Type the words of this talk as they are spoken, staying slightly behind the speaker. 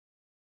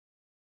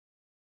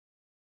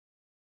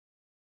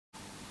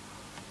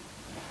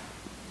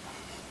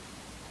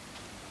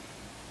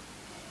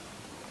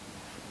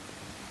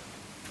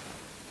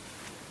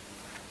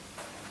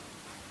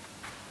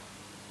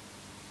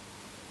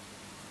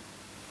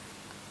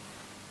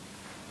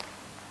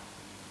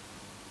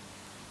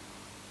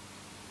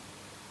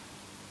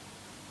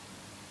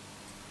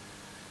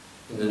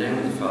the name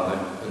of the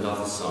Father, and of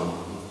the Son, and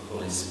of the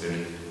Holy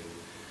Spirit.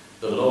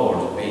 The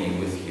Lord be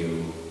with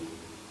you.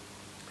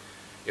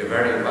 You're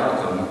very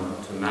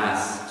welcome to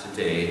Mass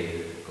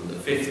today on the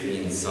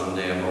 15th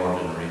Sunday of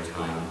Ordinary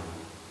Time.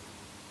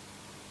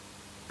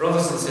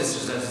 Brothers and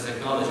sisters, let us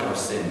acknowledge our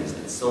sins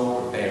and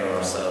so prepare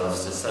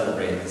ourselves to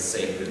celebrate the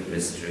sacred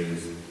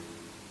mysteries.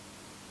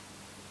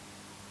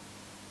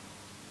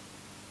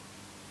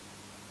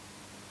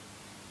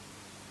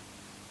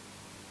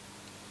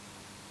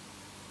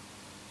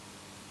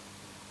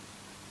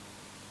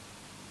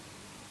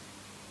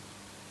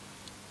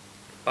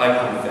 I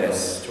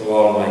confess to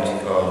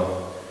Almighty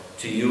God,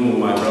 to you,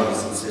 my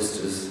brothers and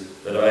sisters,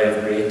 that I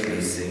have greatly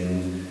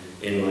sinned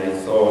in my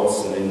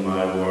thoughts and in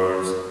my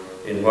words,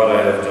 in what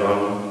I have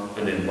done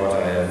and in what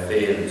I have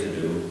failed to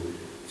do,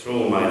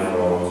 through my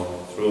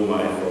fault, through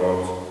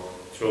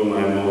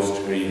my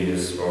most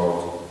grievous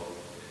fault.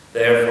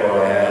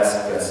 Therefore I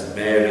ask Blessed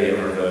Mary,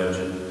 ever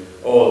Virgin,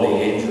 all the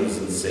angels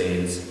and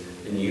saints,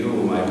 and you,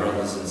 my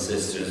brothers and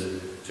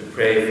sisters, to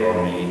pray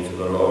for me to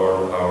the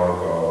Lord our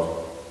God.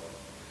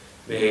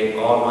 May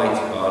Almighty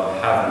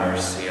God have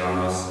mercy on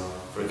us,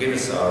 forgive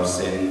us our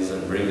sins,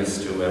 and bring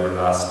us to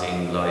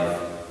everlasting life.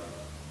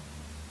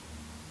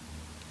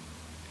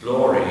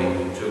 Glory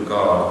to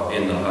God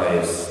in the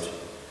highest,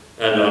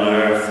 and on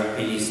earth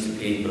peace to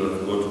people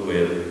of good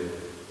will.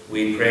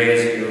 We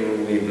praise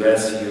you, we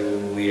bless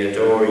you, we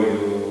adore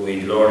you,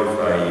 we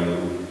glorify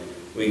you.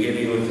 We give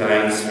you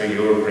thanks for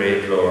your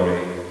great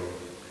glory.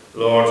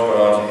 Lord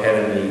God,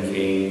 heavenly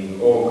King,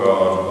 O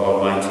God,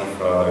 Almighty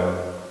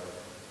Father,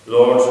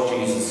 Lord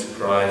Jesus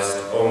Christ,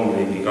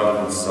 only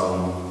begotten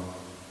Son,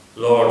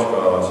 Lord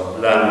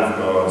God, Lamb of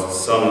God,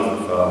 Son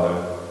of the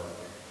Father,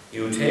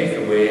 you take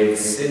away the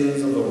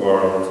sins of the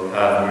world,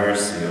 have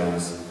mercy on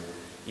us.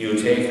 You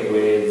take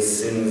away the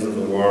sins of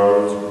the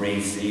world,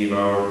 receive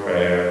our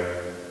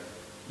prayer.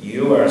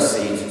 You are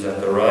seated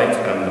at the right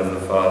hand of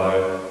the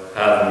Father,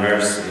 have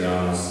mercy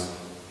on us.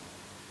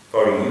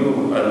 For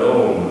you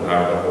alone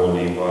are the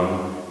Holy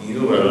One,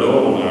 you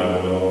alone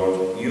are the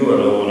Lord, you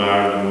alone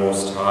are the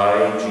Most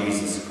High,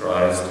 Jesus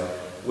Christ,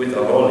 with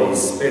the Holy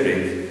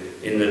Spirit,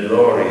 in the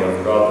glory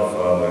of God the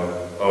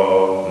Father.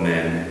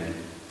 Amen.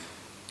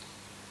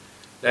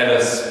 Let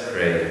us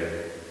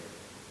pray.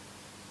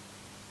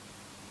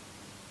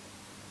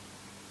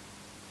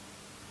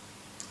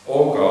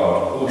 O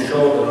God, who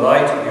show the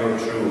light of your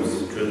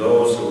truth to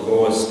those who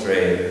go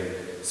astray,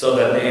 so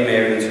that they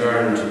may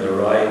return to the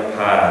right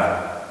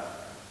path,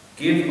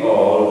 give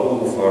all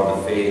who, for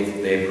the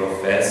faith they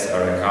profess,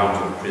 are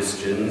accounted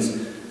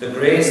Christians, the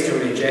grace to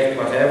reject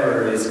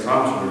whatever is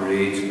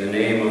contrary to the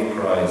name of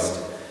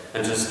Christ,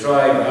 and to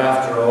strive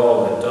after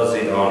all that does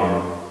it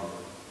honour.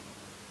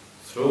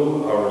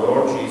 Through our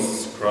Lord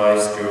Jesus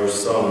Christ, your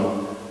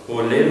Son,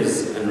 who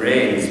lives and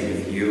reigns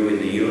with you in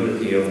the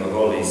unity of the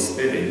Holy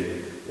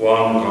Spirit,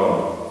 one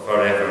God,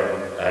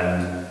 forever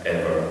and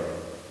ever.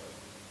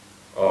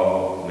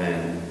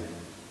 Amen.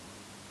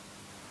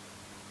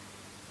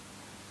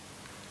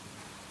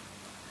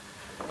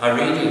 A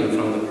reading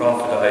from the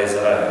prophet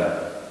Isaiah.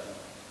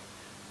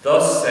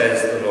 Thus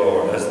says the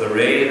Lord, as the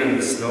rain and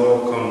the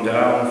snow come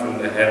down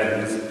from the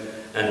heavens,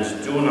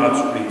 and do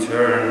not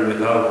return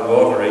without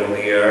watering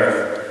the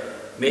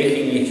earth,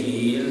 making it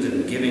yield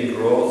and giving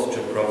growth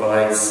to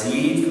provide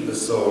seed for the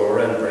sower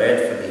and bread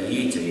for the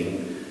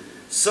eating,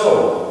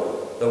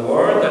 so the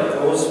word that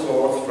goes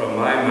forth from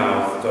my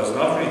mouth does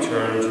not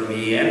return to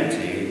me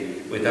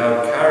empty,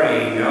 without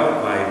carrying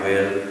out my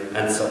will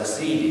and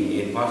succeeding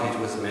in what it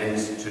was meant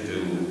to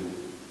do.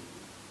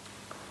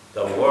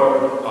 The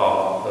word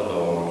of the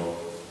Lord.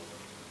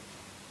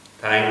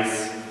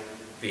 Thanks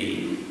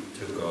be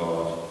to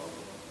God.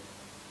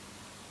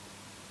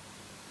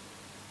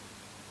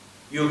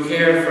 You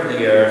care for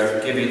the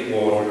earth, give it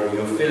water,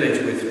 you fill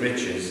it with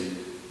riches.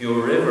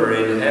 Your river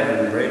in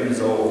heaven brims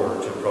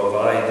over to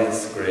provide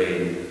its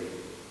grain.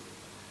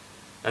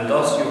 And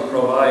thus you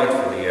provide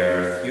for the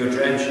earth, you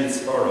drench its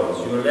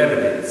furrows, you level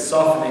it,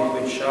 soften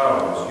it with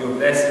showers, you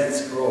bless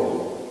its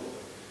growth.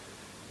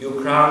 You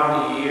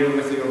crown the year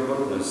with your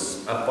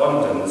goodness,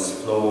 abundance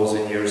flows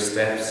in your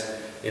steps,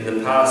 in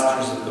the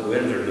pastures of the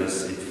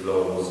wilderness it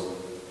flows.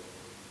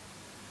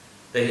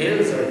 The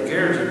hills are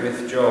girded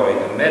with joy,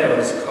 the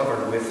meadows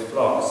covered with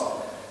flocks,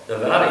 the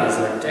valleys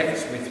are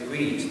decked with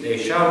wheat, they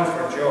shout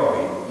for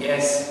joy,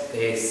 yes,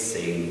 they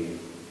sing.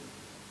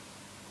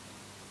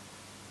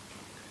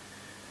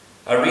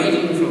 A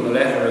reading from the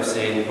letter of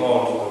St.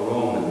 Paul to the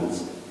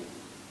Romans.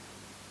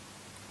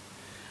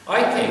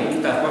 I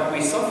think that what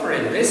we suffer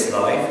in this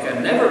life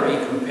can never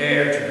be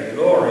compared to the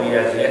glory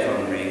as yet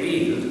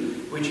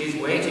unrevealed, which is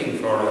waiting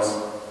for us.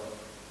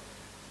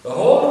 The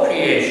whole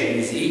creation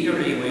is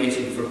eagerly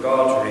waiting for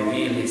God to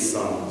reveal his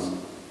sons.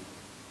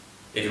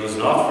 It was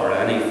not for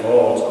any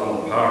fault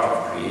on the part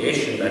of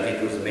creation that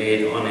it was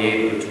made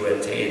unable to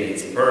attain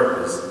its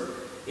purpose.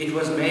 It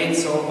was made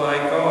so by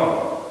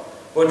God.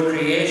 But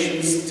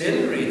creation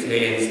still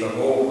retains the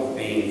hope of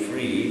being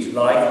freed,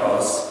 like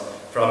us,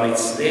 from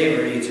its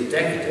slavery to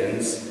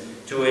decadence,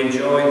 to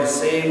enjoy the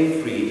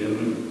same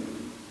freedom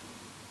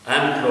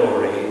and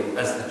glory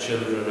as the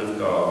children of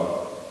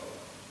God.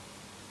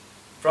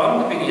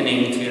 From the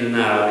beginning till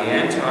now,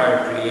 the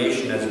entire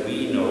creation as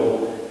we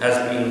know has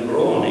been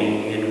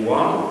groaning in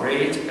one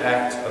great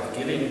act of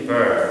giving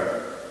birth,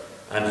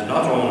 and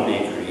not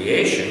only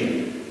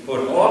creation,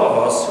 but all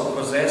of us who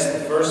possess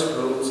the first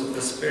fruits of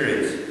the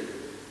Spirit.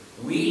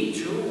 We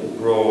too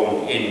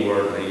groan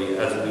inwardly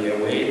as we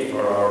await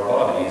for our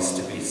bodies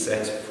to be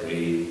set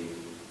free.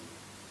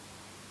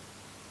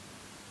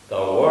 The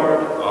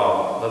word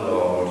of the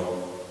Lord.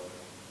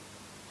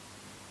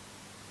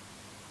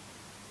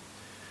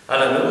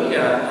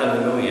 Alleluia,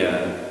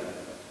 alleluia.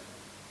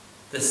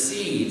 The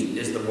seed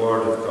is the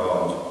word of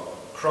God,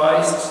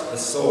 Christ the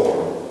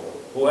sower.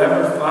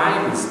 Whoever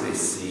finds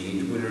this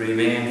seed will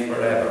remain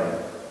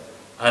forever.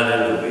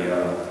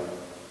 Alleluia.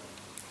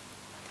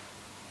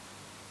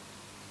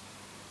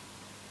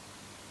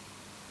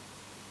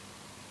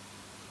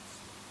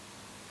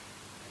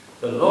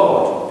 The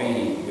Lord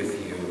be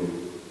with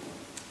you.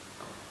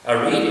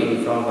 A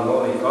reading from the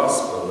Holy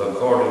Gospel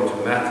according to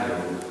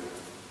Matthew.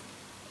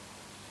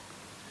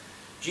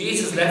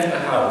 Jesus left the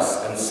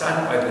house and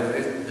sat by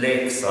the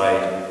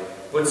lakeside,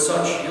 with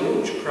such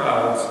huge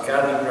crowds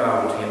gathered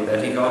round him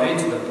that he got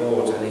into the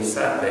boat and he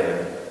sat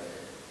there.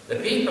 The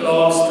people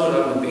all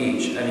stood on the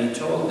beach, and he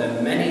told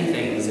them many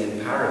things in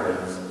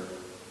parables.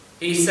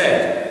 He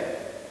said,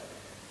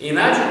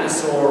 "Imagine a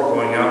sower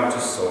going out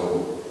to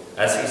sow.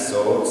 As he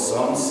sowed,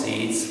 some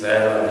seeds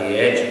fell on the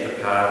edge of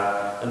the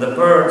path, and the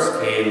birds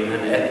came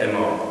and ate them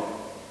up.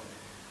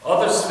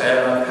 Others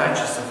fell on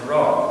patches of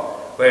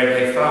rock, where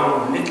they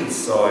found little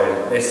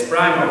soil. They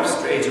sprang up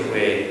straight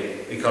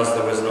away, because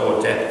there was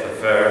no depth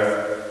of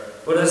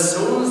earth. But as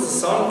soon as the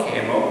sun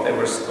came up, they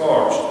were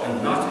scorched,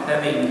 and not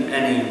having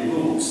any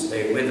roots,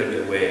 they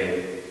withered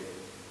away.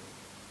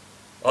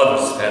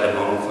 Others fell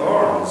among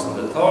thorns, and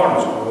the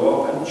thorns grew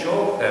up and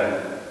choked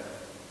them.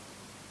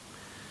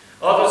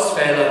 Others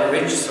fell on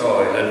rich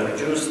soil and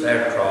produced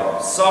their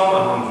crop, some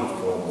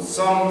 100-fold,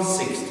 some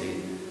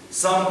 60,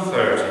 some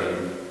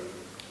 30.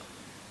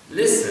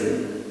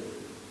 Listen,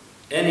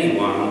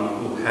 anyone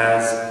who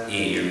has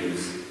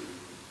ears."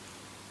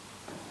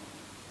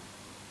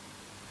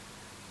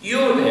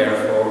 You,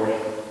 therefore,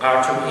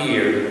 are to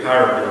hear the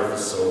parable of the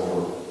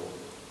sower.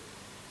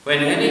 When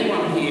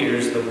anyone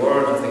hears the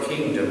word of the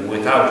kingdom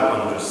without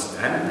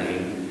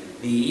understanding,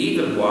 the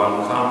evil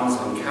one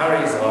comes and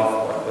carries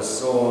off what was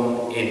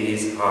sown in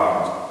his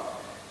heart.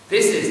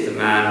 This is the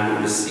man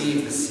who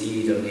received the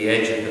seed on the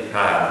edge of the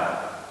path.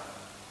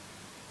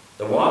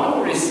 The one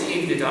who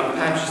received it on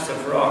patches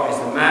of rock is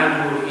the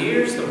man who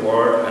hears the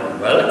word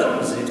and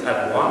welcomes it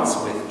at once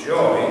with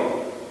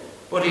joy,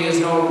 but he has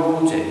no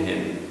root in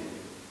him.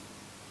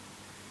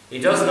 He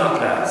does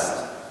not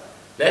last.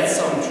 Let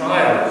some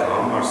trial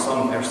come or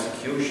some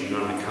persecution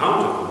on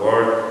account of the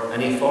word,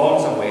 and he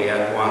falls away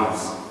at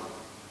once.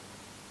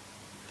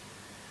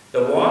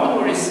 The one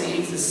who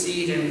receives the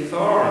seed in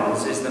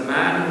thorns is the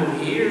man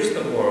who hears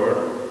the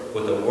word,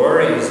 but the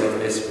worries of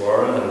this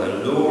world and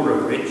the lure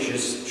of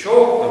riches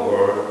choke the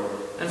word,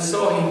 and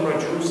so he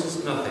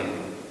produces nothing.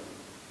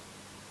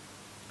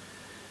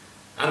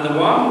 And the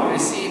one who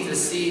receives the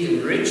seed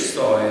in rich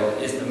soil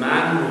is the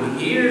man who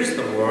hears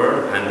the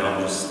word and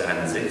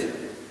understands it.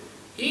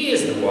 He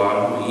is the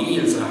one who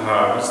yields a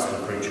harvest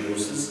and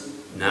produces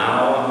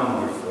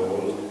now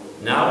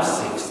 100-fold, now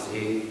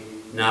 60,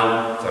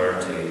 now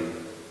 30.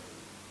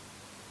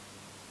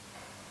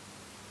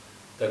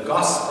 The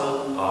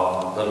Gospel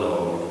of the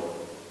Lord.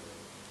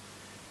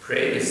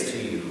 Praise to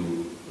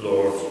you,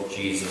 Lord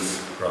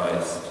Jesus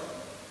Christ.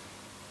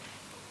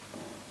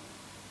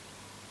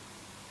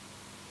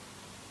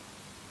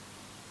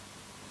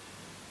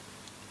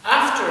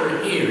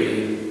 After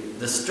hearing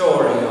the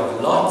story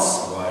of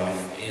Lot's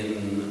wife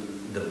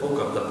in the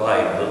book of the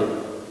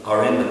Bible,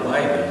 or in the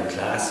Bible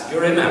class, you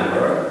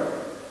remember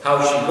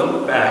how she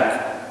looked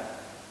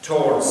back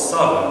towards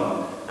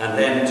Sodom and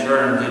then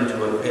turned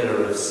into a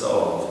pillar of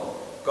salt.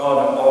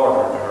 God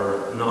ordered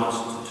her not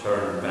to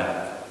turn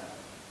back.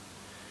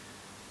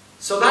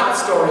 So that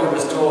story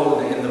was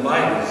told in the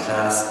Bible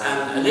class,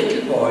 and a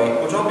little boy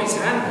put up his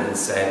hand and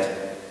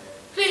said,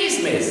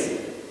 "Please, miss,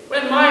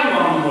 when my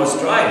mum was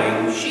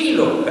driving, she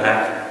looked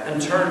back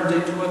and turned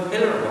into a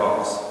pillar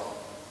box."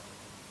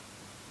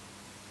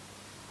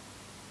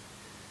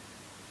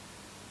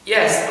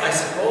 Yes, I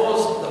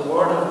suppose the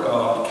Word of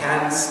God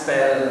can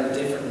spell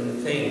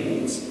different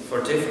things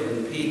for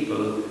different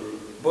people,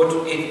 but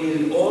it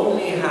will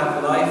only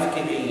have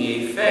life-giving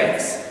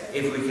effects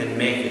if we can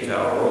make it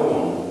our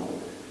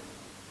own.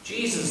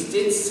 Jesus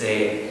did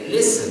say,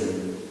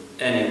 "Listen,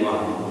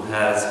 anyone who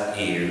has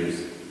ears."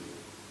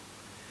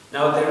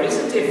 Now, there is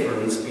a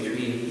difference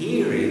between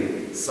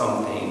hearing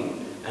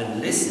something and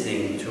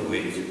listening to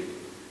it,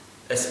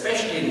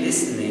 especially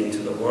listening to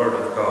the Word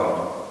of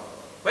God.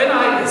 When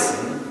I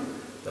listen,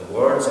 the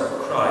words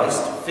of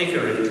Christ,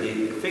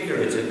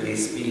 figuratively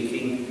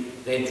speaking,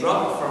 they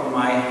drop from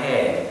my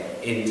head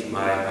into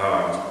my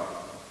heart.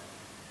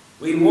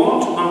 We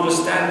won't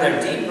understand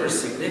their deeper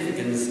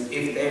significance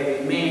if they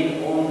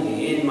remain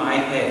only in my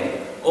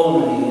head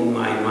only in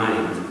my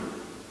mind.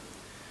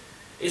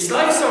 It's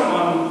like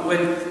someone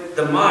with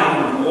the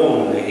mind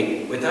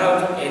only,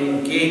 without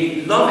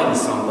loving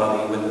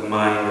somebody with the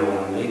mind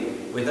only,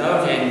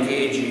 without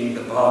engaging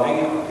the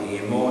body or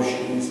the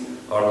emotions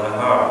or the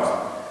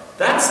heart.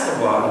 That's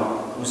the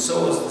one who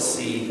sows the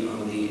seed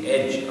on the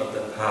edge of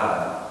the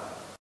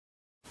path.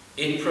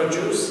 It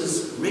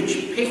produces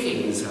rich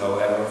pickings,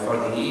 however, for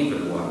the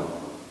evil one.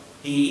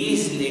 He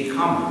easily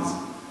comes,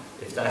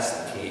 if that's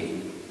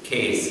the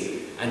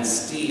case, and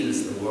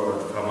steals the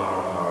word from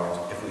our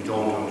heart if we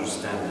don't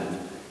understand it,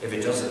 if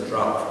it doesn't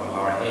drop from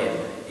our head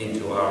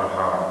into our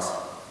hearts.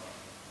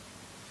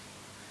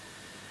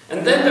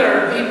 And then there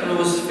are people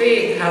whose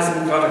faith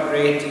hasn't got a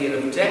great deal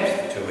of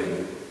depth to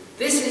it.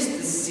 This is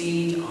the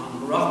seed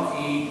on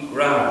rocky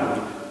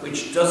ground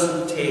which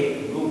doesn't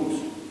take root.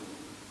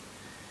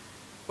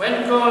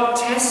 When God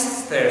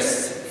tests their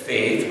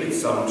faith with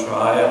some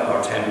trial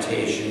or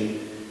temptation,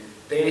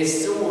 they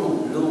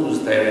soon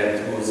lose their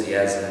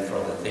enthusiasm for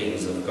the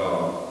things of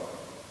God.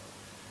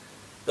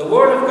 The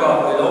Word of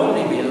God will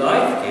only be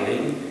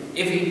life-giving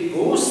if it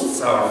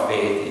boosts our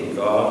faith in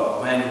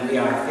God when we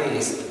are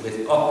faced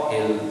with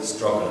uphill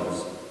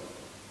struggles.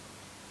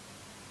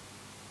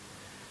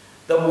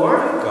 The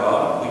Word of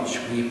God, which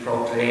we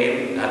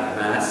proclaim at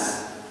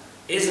Mass,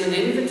 is an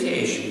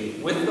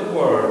invitation with the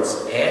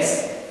words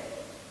S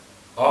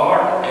or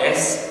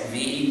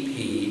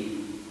SVP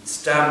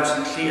stamped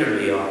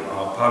clearly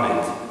upon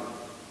it.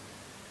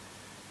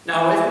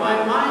 Now, if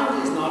my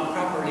mind is not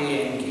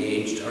properly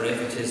engaged or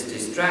if it is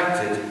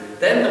distracted,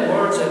 then the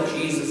words of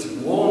Jesus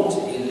won't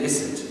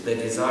elicit the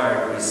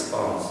desired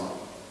response.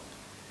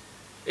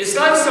 It's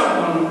like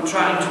someone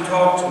trying to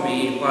talk to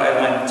me while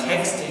I'm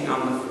texting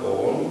on the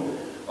phone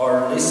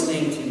or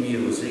listening to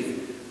music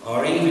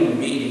or even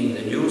reading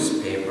the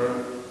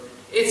newspaper.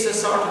 It's a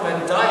sort of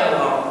a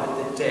dialogue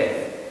with the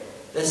deaf.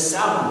 The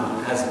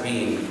sound has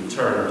been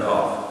turned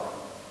off.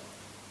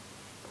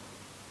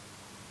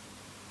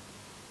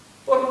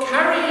 But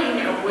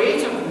carrying a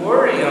weight of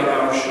worry on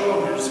our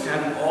shoulders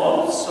can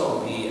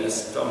also be a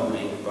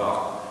stumbling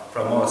block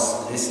from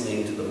us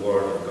listening to the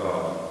Word of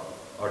God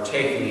or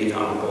taking it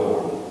on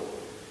board.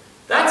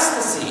 That's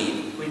the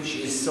seed which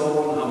is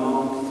sown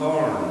among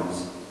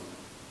thorns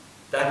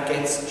that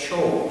gets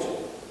choked.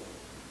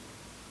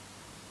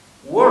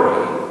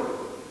 Worry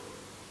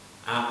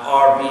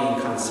or being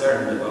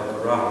concerned about the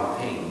wrong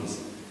things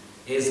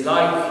is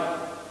like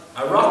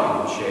a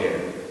rocking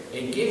chair.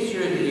 It gives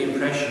you the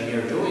impression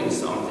you're doing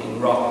something,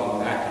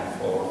 rocking back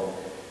and forth,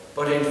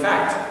 but in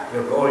fact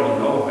you're going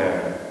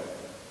nowhere.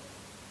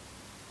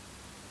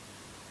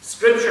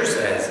 Scripture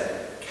says,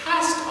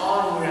 cast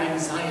all your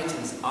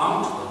anxieties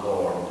onto the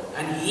Lord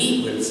and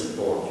He will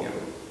support you.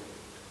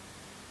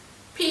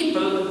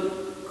 People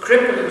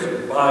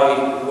crippled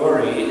by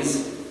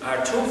worries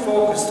are too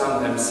focused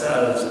on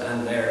themselves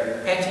and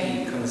their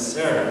petty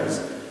concerns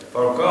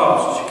for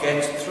God to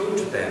get through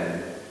to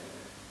them.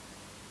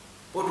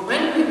 But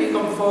when we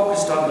become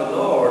focused on the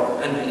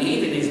Lord and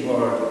believe in His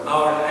Word,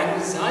 our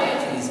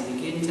anxieties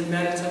begin to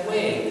melt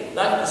away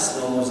like the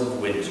snows of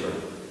winter.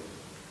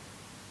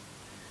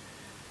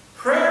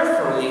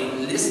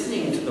 Prayerfully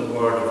listening to the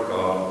Word of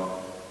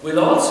God will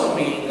also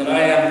mean that I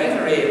am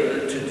better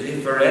able to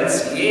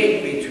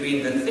differentiate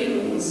between the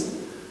things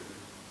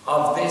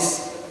of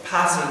this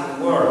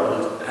passing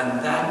world and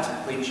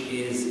that which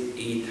is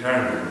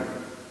eternal.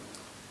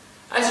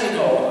 As you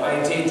know,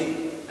 I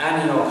did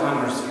Annie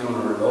O'Connor's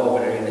funeral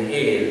over in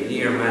Hale,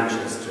 near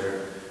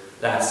Manchester,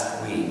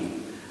 last week.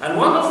 And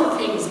one of the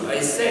things I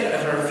said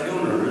at her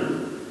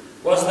funeral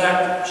was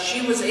that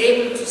she was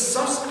able to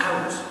suss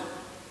out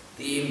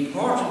the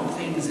important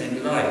things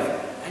in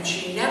life, and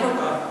she never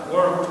got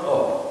worked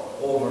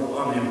up over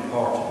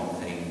unimportant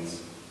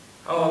things.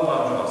 How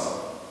about us?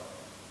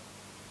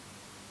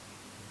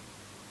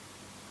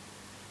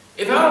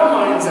 If our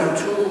minds are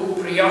too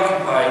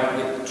preoccupied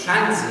with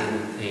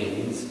transient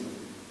things,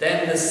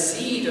 then the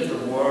seed of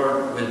the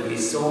Word will be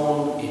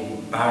sown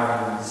in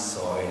barren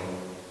soil.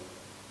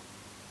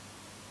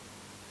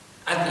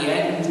 At the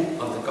end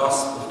of the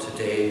Gospel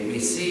today, we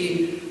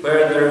see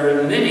where there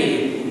are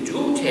many who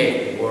do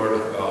take the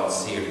Word of God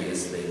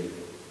seriously.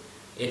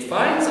 It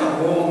finds a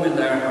home in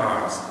their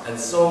hearts and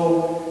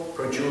so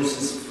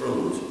produces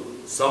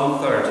fruit, some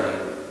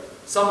 30,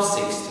 some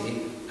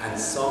 60, and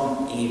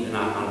some even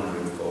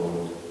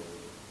 100-fold.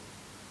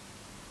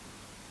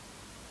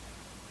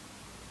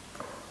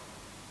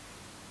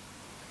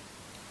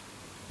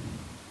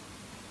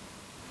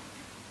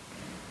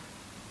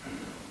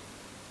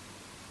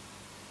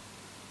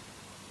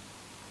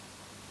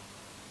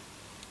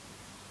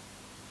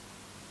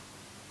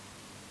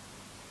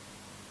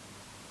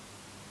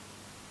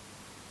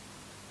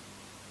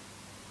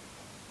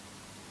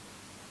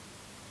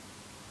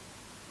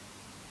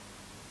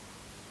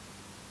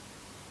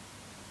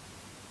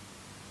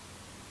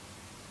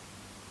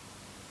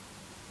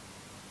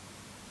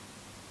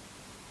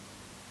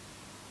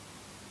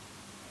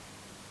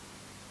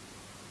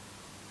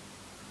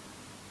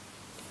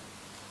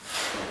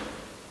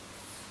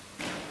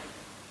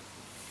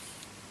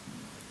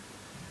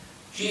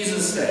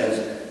 Jesus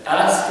said,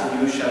 "Ask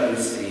and you shall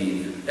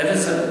receive." Let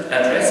us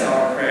address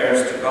our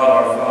prayers to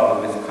God our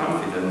Father with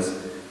confidence,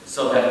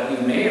 so that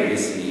we may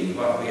receive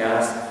what we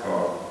ask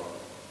for.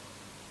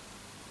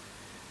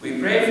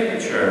 We pray for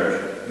the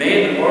Church.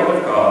 May the Word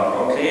of God,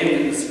 proclaimed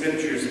in the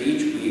Scriptures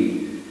each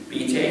week,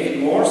 be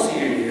taken more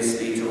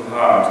seriously to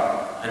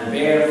heart and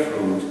bear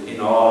fruit in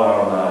all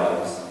our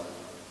lives.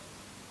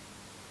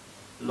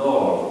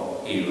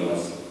 Lord, hear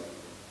us.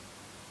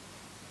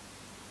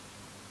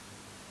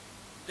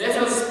 Let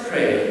us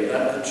pray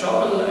that the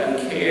trouble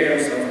and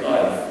cares of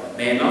life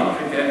may not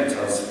prevent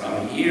us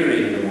from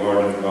hearing the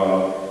Word of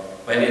God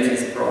when it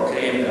is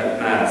proclaimed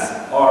at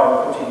Mass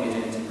or putting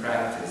it into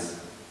practice.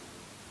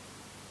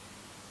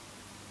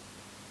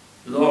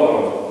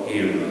 Lord,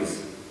 hear us.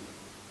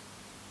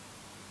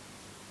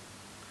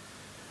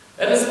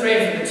 Let us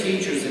pray for the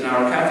teachers in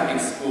our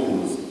Catholic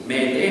schools.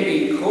 May they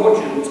be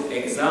cogent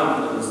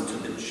examples to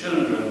the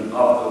children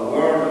of the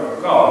Word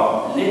of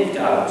God lived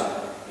out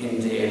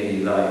in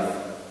daily life,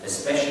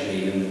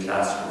 especially in the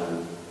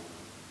classroom.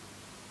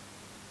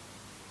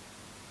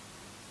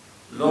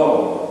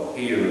 Lord,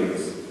 hear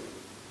us.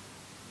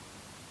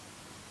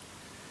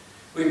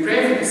 We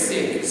pray for the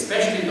sick,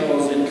 especially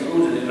those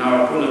included in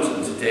our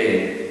bulletin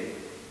today.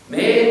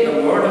 May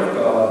the Word of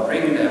God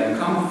bring them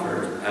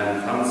comfort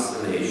and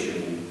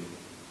consolation.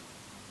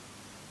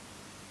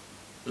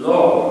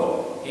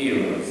 Lord,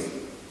 hear us.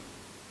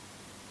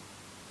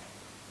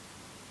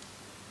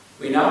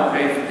 We now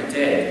pray for the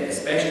dead,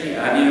 especially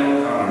Annie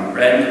O'Connor,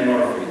 Brendan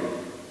Murphy,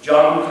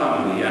 John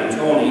Connolly and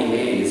Tony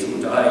Hayes, who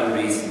died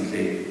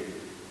recently,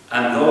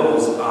 and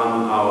those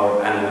on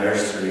our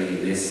anniversary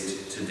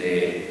list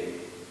today.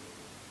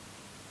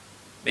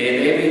 May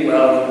they be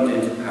welcomed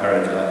into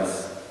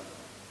paradise.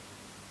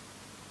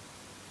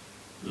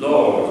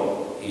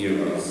 Lord,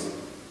 hear us.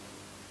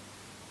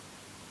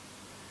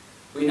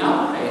 We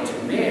now pray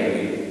to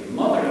Mary, the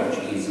Mother of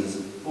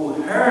Jesus, who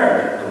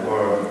heard the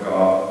Word of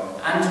God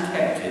and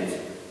kept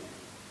it.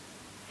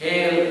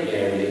 Hail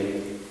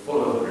Mary,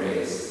 full of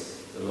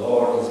grace, the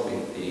Lord is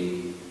with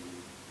thee.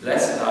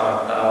 Blessed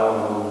art thou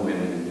among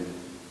women,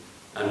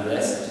 and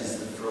blessed is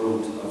the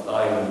fruit of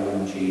thy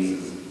womb,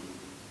 Jesus.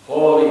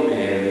 Holy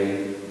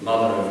Mary,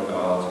 Mother of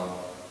God,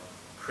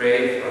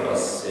 pray for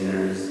us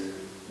sinners,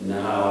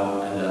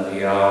 now and at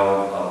the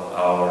hour of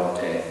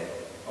our death.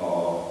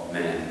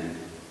 Amen.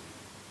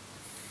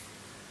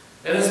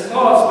 Let us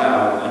pause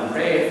now and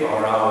pray for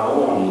our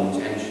own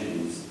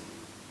intentions.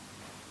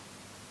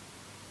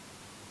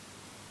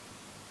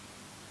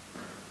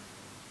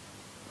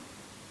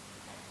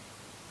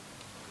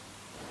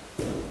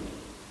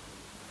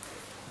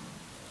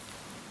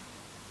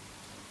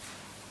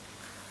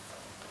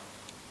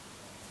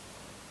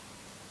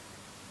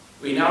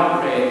 We now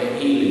pray the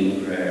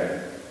healing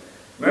prayer.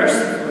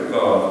 Merciful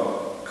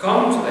God,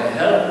 come to the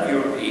help of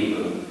your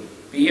people.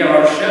 Be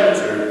our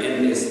shelter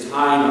in this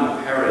time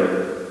of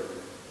peril,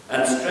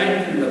 and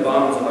strengthen the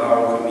bonds of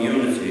our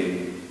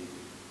community.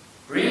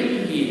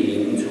 Bring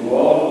healing to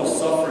all who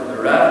suffer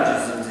the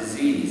ravages of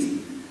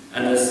disease,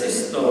 and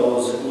assist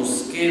those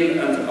whose skill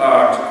and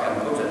art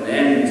can put an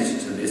end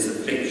to this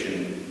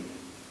affliction.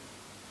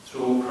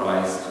 Through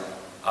Christ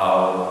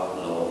our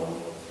Lord.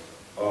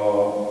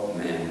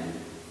 Amen.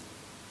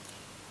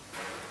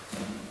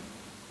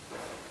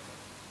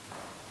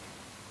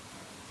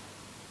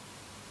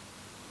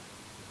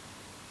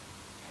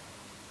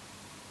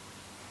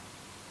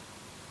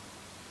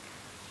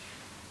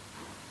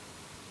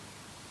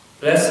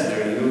 Blessed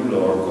are you,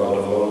 Lord God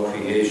of all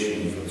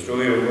creation, for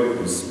through your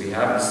goodness we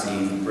have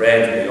received the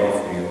bread we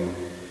offer you,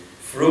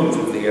 fruit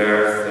of the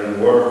earth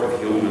and work of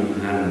human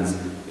hands.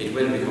 It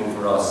will become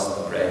for us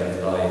the bread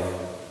of life.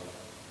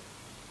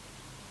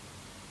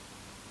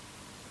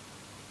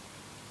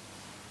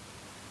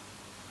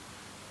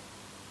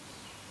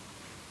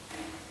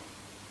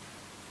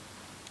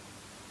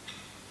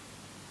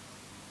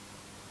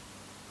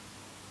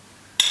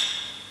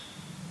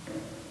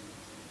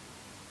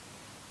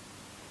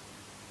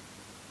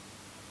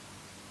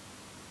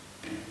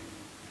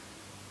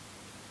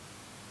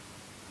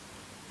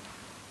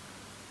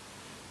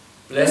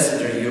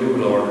 Blessed are you,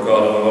 Lord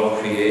God of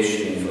all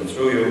creation, for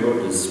through your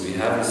goodness we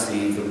have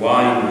received the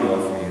wine we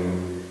offer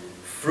you,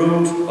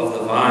 fruit of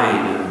the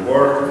vine and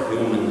work of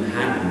human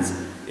hands.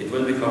 It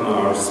will become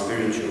our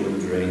spiritual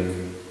drink.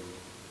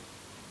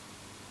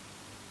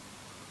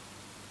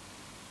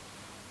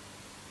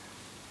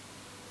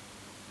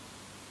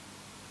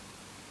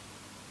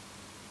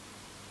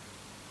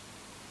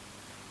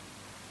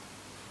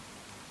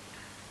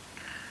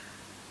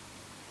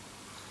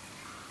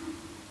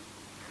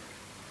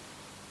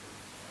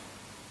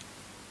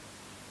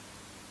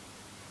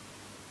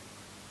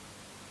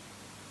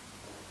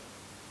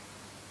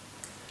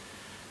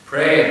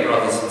 Pray,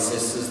 brothers and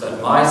sisters,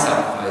 that my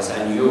sacrifice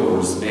and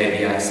yours may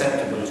be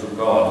acceptable to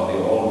God, the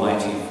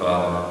Almighty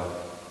Father.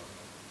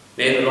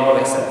 May the Lord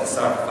accept the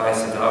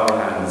sacrifice at our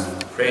hands,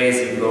 for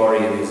praise and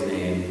glory in his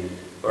name,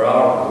 for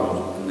our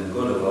good and the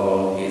good of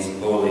all his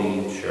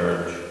holy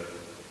church.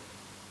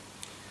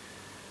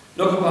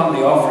 Look upon upon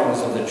the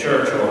offerings of the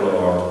church, O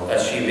Lord,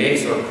 as she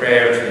makes her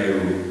prayer to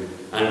you,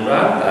 and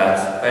grant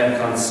that, when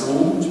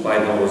consumed by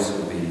those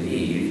who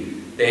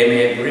believe, they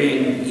may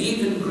bring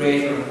even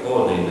greater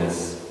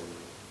holiness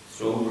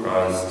through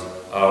Christ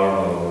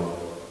our Lord.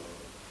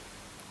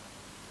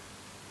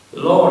 The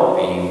Lord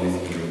be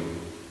with you.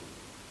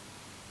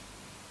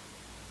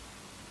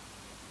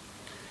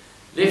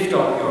 Lift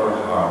up your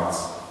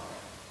hearts.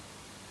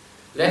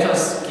 Let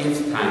us give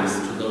thanks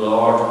to the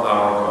Lord our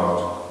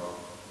God.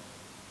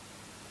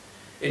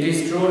 It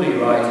is truly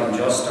right and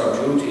just, our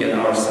duty and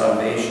our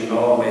salvation,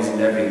 always and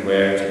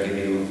everywhere, to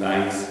give you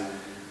thanks,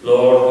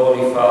 Lord,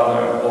 Holy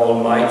Father,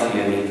 Almighty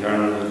and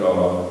eternal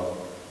God.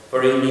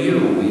 For in you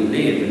we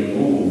live and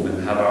move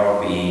and have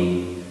our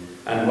being.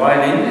 And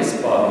while in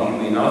this body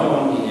we not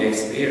only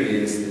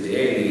experience the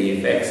daily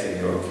effects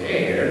of your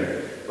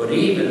care, but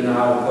even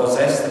now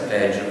possess the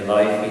pledge of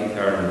life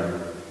eternal.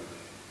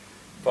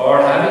 For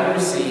having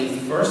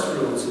received first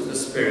fruits of the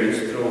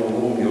Spirit, through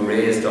whom you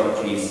raised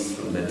up Jesus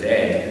from the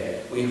dead,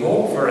 we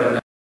hope for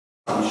a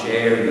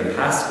share in the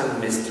Paschal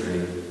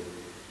mystery.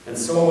 And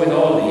so with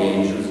all the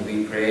angels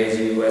we praise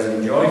you, as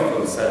in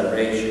joyful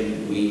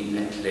celebration we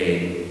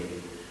acclaim.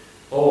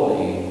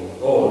 Holy,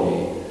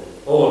 holy,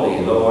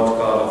 holy Lord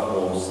God of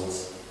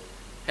hosts,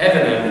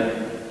 heaven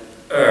and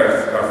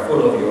earth are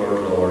full of your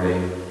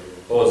glory.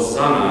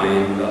 Hosanna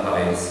in the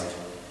highest.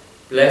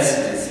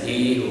 Blessed is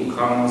he who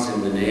comes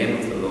in the name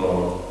of the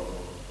Lord.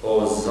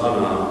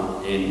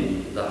 Hosanna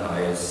in the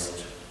highest.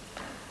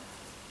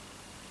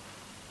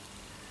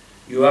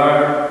 You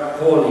are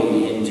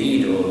holy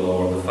indeed, O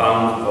Lord, the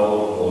fount of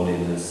all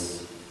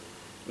holiness.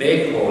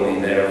 Make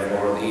holy,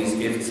 therefore, these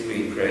gifts,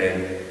 we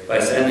pray, by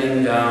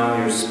sending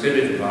down your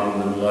Spirit upon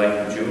them like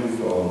a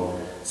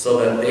dewfall, so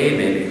that they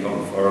may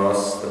become for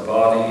us the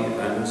body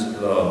and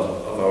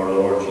blood of our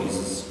Lord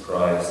Jesus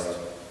Christ.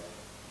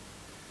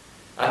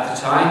 At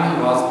the time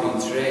he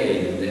was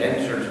betrayed and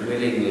entered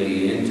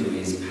willingly into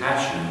his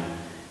passion,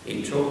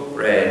 he took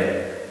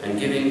bread, and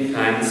giving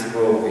thanks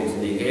broke it,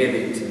 and he gave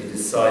it to the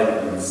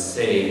disciples,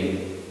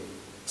 saying,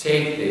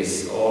 "Take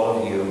this, all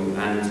of you,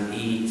 and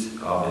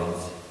eat of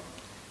it.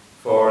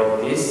 For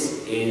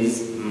this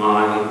is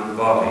my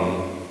body,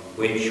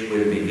 which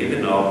will be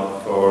given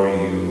up for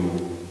you."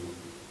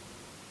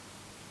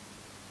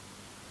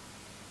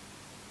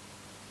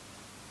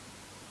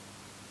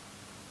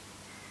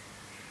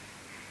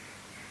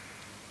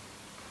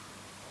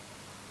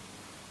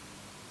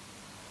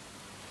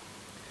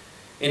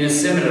 In a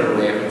similar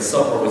way, when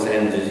supper was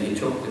ended, he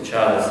took the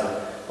chalice,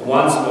 and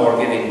once more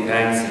giving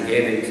thanks, he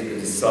gave it to the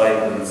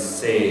disciples,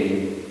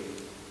 saying,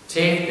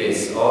 "Take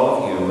this, all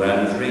of you,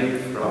 and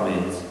drink from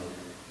it.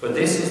 For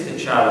this is the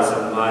chalice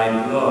of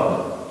my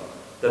blood,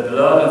 the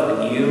blood of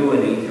the new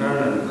and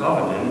eternal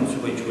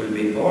covenant, which will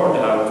be poured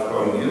out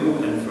for you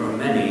and for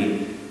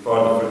many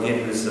for the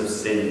forgiveness of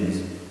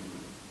sins.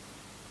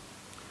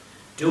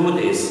 Do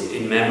this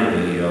in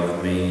memory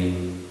of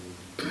me."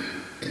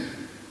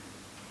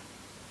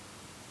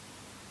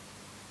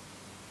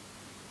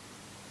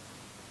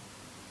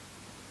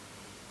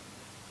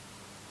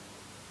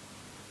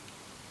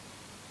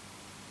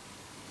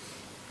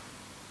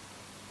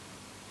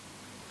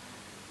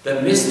 The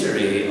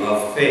mystery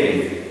of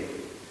faith.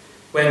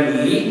 When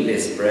we eat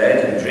this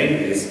bread and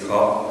drink this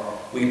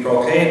cup, we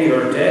proclaim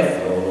your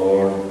death, O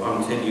Lord,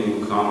 until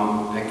you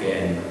come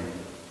again.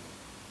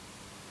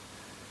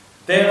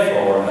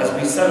 Therefore, as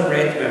we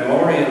celebrate the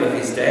memorial of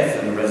his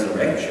death and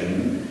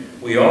resurrection,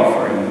 we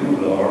offer you,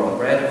 Lord, the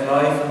bread of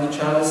life and the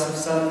chalice of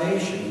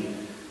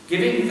salvation,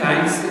 giving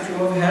thanks that you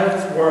have held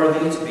us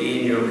worthy to be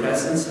in your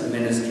presence and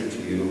minister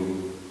to you.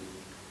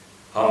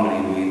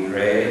 Humbly we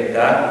pray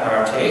that,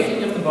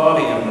 partaking of the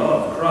body and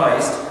blood of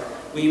Christ,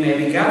 we may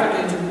be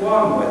gathered into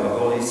one by the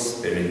Holy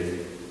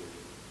Spirit.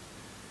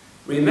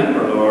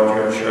 Remember, Lord,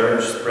 your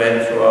church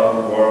spread throughout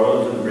the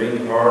world, and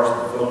bring her to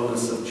the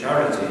fullness of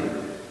charity,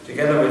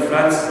 together with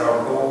Francis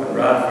our Pope and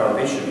Ralph our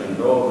Bishop and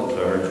all the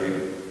clergy.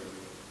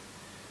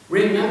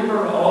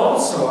 Remember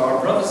also our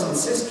brothers and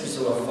sisters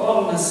who have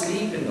fallen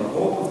asleep in the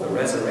hope of the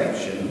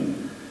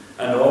resurrection,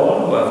 and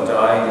all who have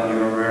died in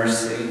your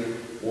mercy.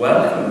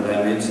 Welcome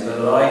them into the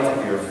light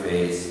of your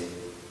face.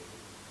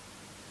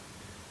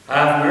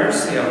 Have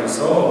mercy on us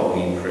all,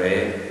 we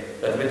pray,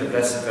 that with the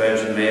Blessed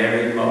Virgin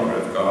Mary, Mother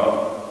of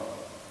God,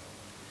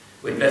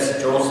 with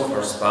Blessed Joseph,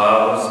 her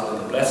spouse,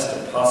 with the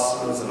blessed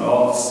apostles and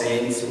all the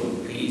saints who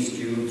have pleased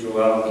you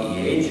throughout the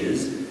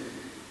ages,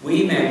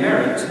 we may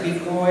merit to be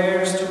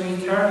co-heirs to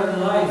eternal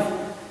life,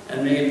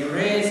 and may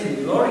praise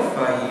and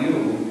glorify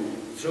you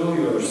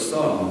through your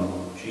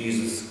Son,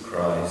 Jesus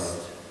Christ.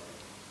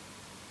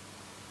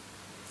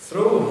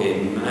 Through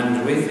him,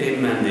 and with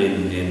him, and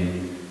in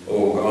him,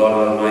 O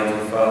God,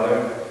 Almighty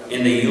Father,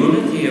 in the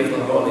unity of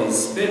the Holy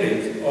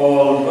Spirit,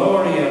 all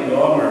glory and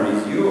honour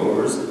is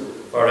yours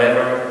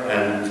forever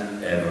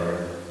and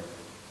ever.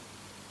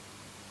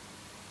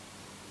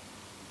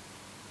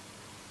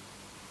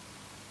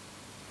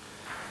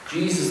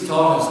 Jesus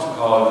taught us to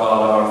call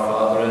God our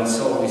Father, and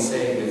so we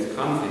say with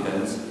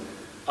confidence,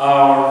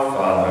 Our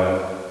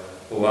Father,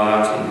 who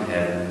art in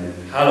heaven,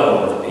 hallowed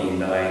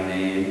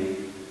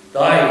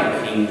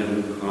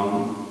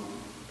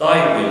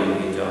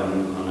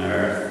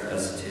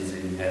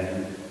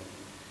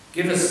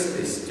Give us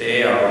this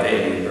day our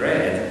daily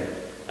bread,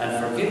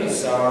 and forgive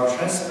us our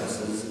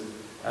trespasses,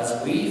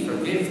 as we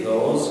forgive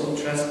those who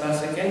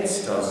trespass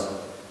against us.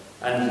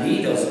 And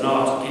lead us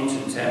not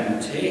into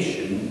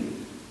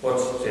temptation, but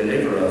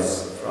deliver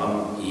us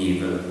from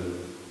evil.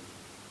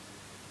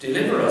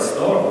 Deliver us,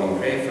 Lord, we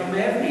pray, from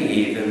every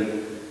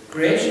evil.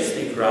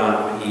 Graciously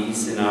grant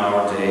peace in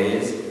our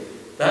days,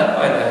 that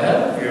by the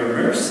help of your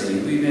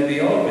mercy we may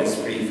be always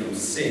free from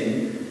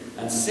sin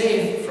and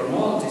safe from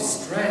all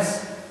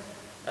distress,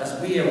 as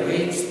we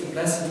await the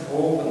blessed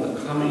hope and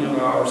the coming of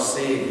our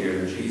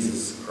Saviour,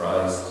 Jesus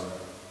Christ.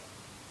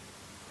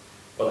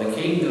 For the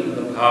kingdom,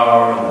 the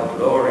power, and the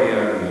glory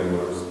are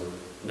yours,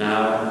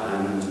 now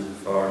and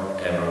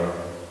forever.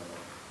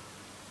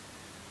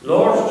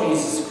 Lord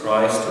Jesus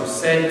Christ, who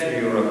said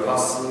to your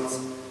apostles,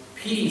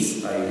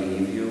 "Peace I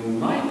leave you,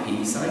 my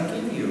peace I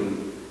give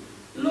you,"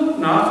 look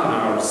not on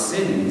our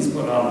sins,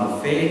 but on the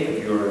faith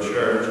of your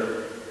church,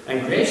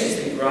 and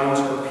graciously grant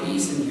her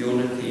peace and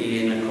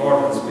unity in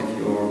accordance with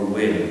your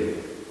will,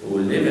 who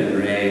live and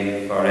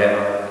reign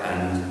forever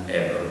and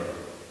ever.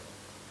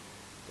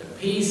 The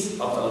peace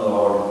of the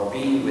Lord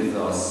be with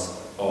us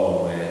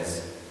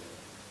always.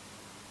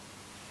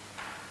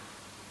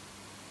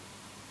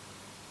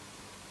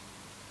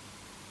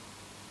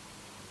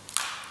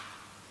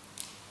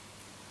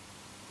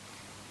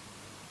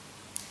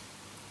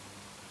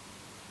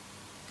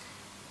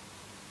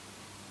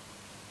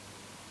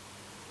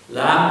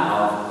 Lamb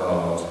of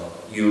God,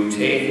 you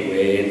take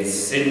away the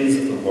sins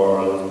of the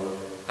world,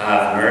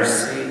 have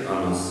mercy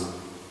on us.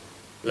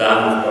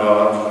 Lamb of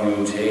God,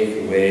 you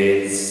take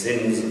away the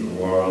sins of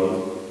the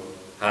world,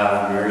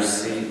 have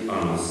mercy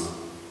on us.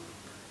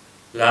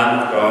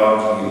 Lamb of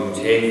God,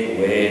 you take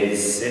away the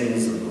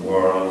sins of the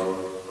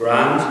world,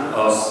 grant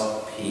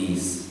us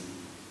peace.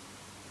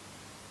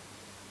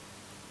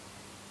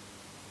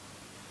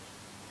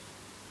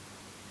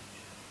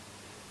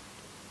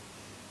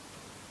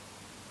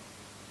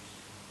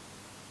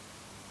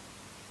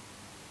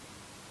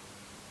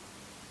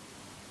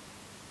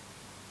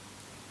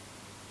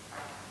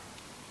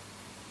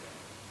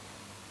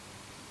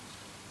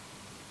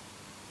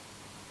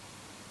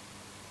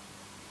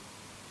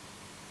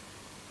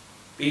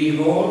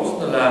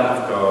 Behold the Lamb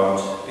of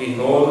God,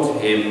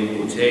 behold him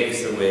who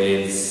takes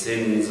away the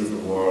sins of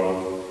the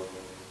world.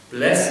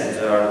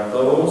 Blessed are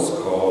those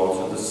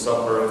called to the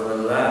supper of the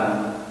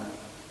Lamb.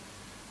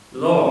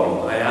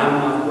 Lord, I am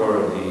not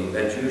worthy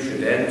that you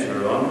should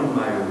enter under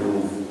my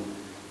roof,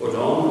 but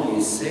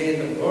only say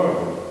the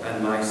word,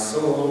 and my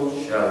soul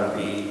shall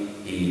be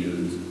healed.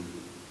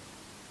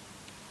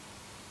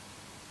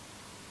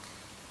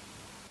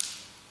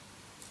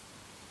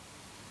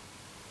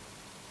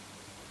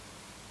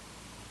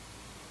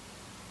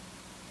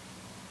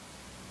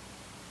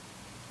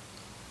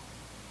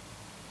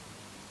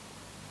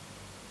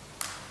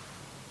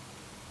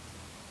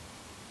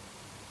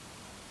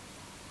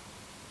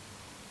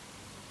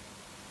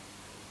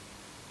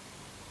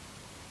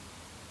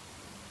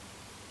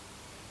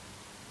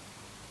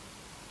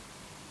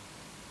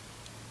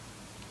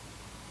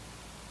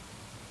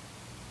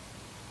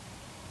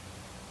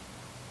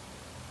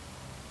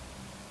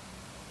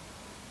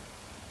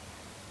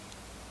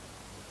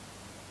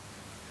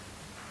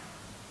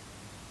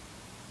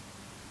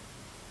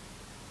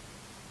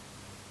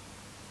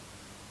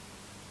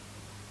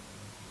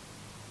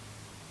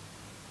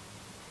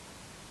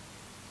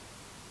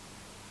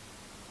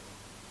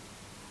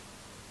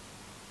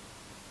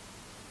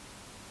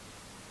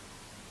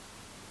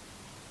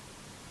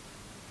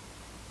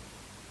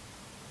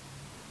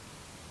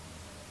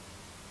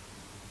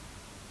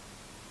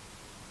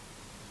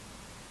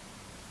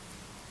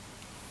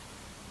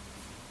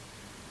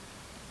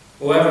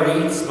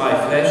 Whoever eats my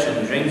flesh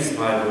and drinks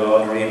my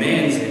blood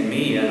remains in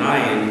me, and I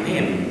in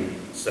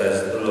him,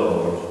 says the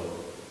Lord.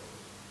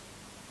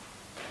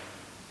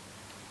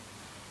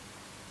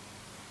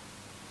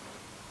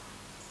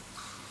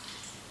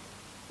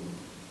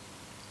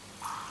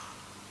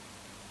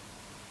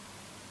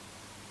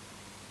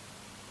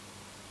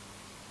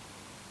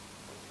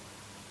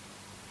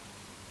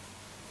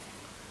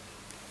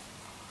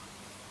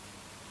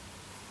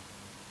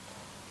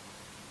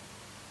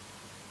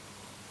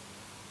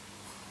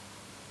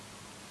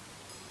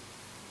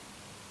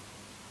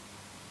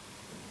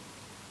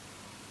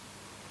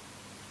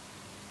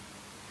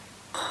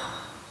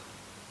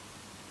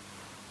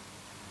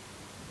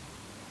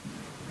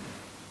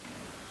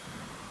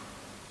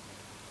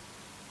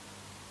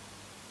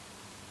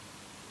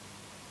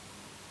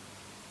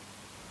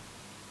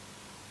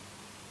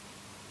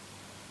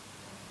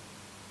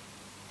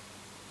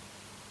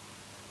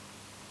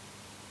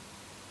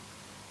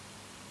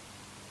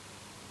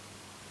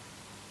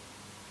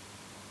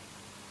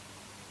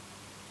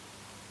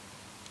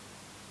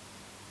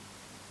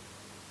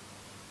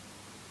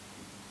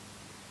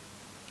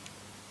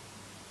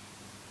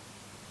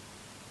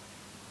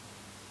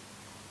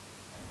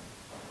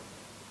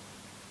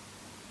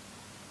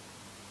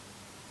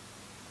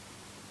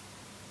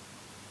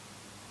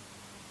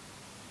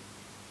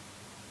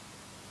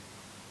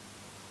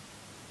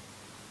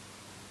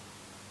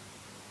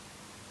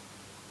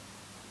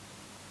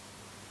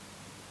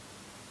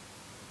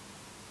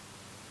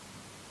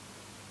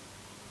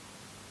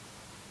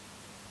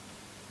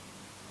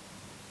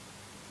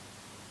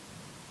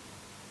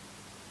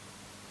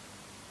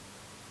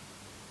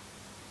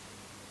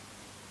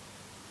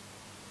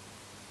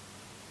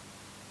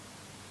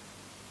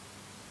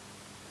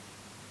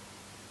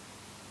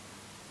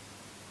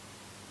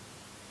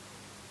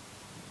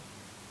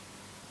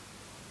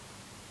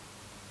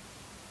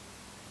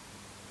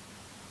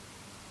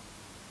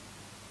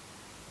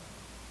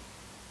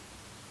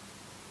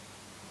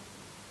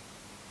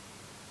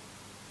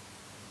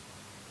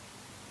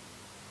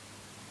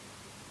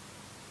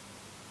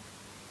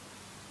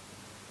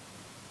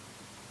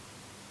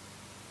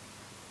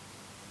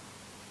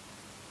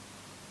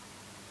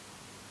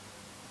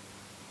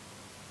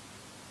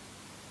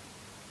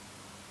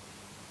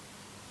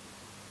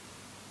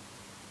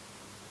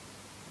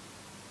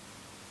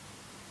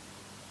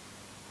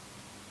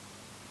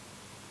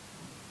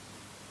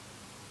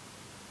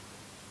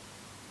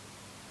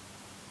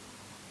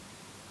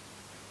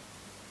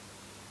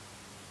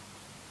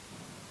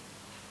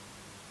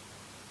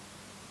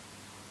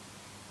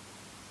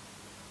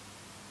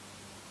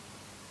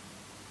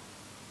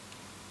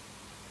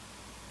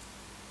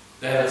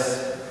 Let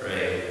us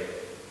pray.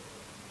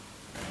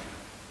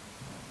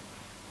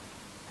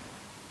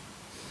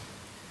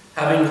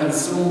 Having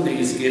consumed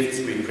these gifts,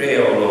 we pray,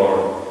 O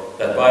Lord,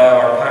 that by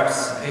our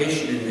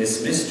participation in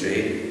this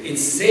mystery,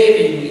 its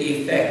saving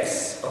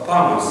effects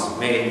upon us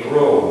may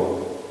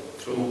grow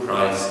through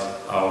Christ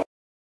our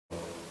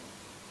Lord.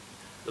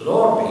 The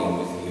Lord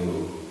be with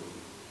you,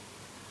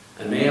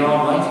 and may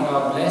Almighty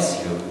God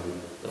bless you,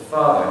 the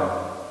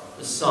Father,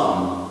 the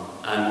Son,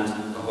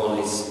 and the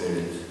Holy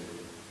Spirit.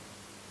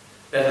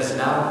 Let us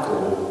now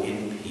go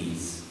in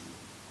peace.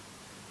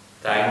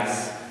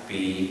 Thanks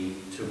be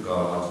to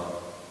God.